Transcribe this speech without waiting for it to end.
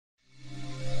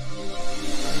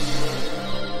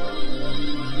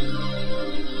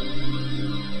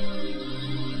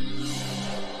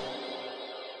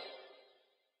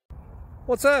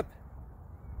What's up?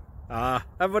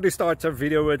 Everybody starts a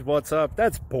video with what's up.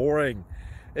 That's boring.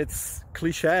 It's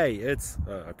cliche. It's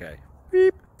okay.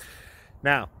 Beep.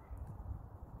 Now,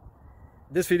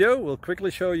 this video will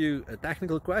quickly show you a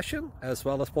technical question as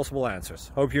well as possible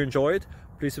answers. Hope you enjoy it.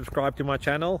 Please subscribe to my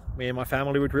channel. Me and my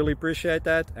family would really appreciate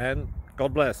that, and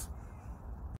God bless.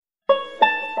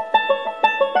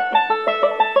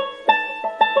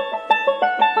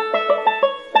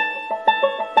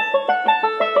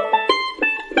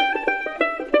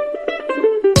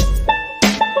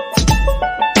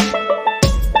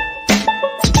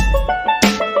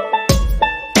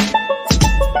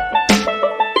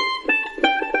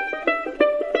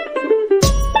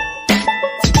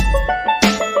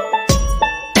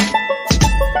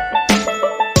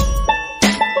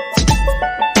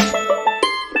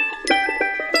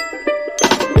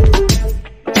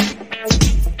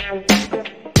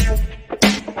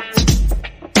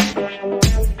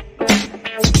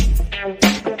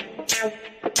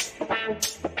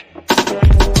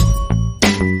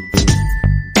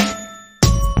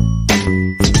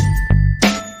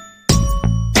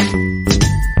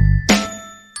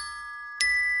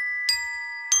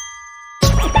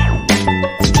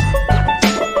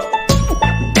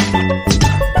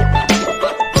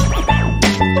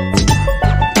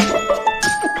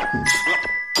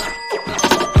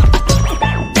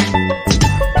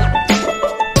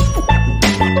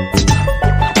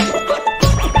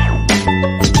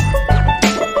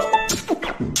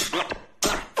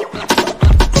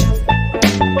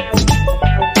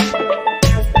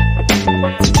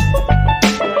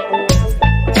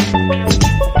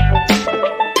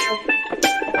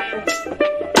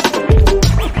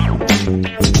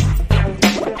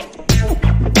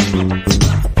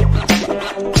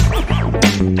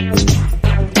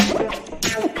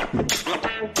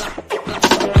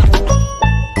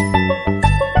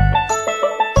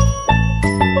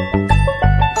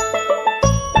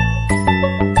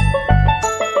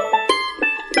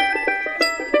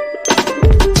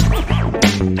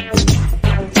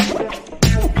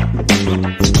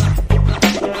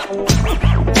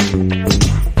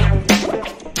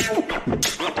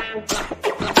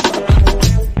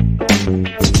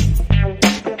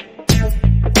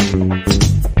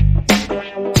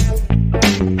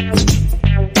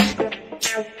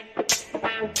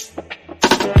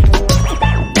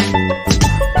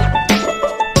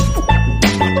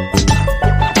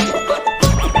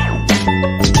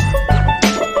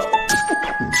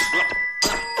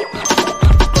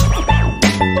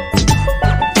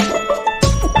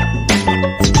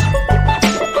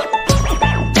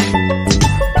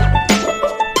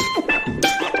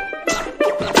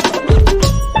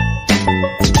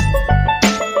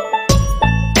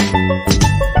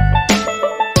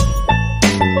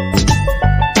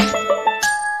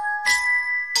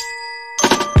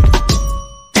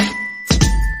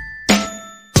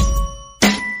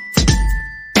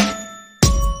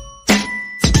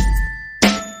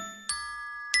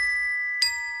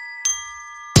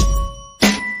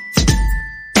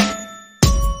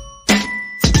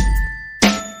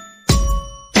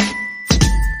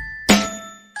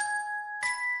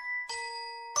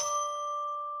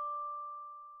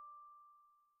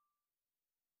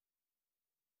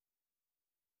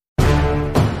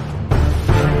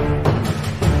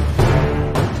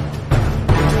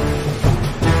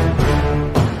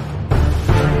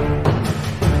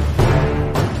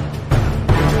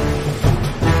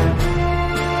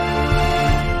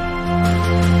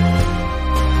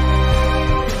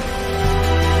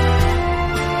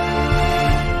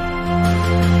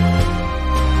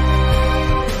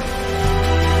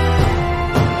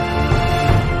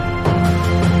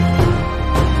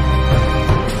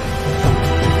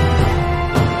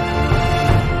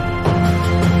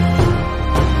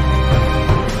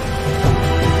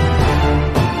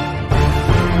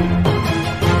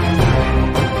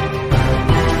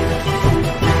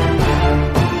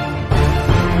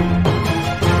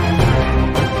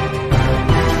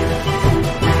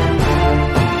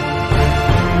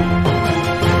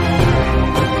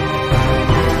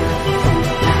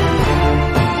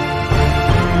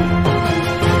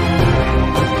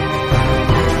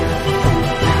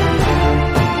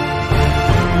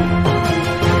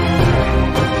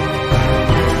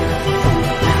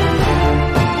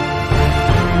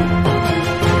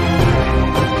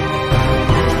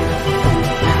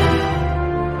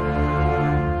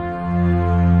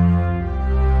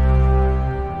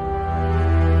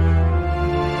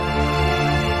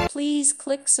 Please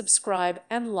click subscribe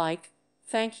and like.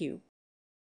 Thank you.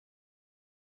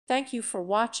 Thank you for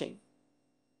watching.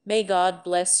 May God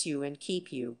bless you and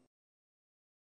keep you.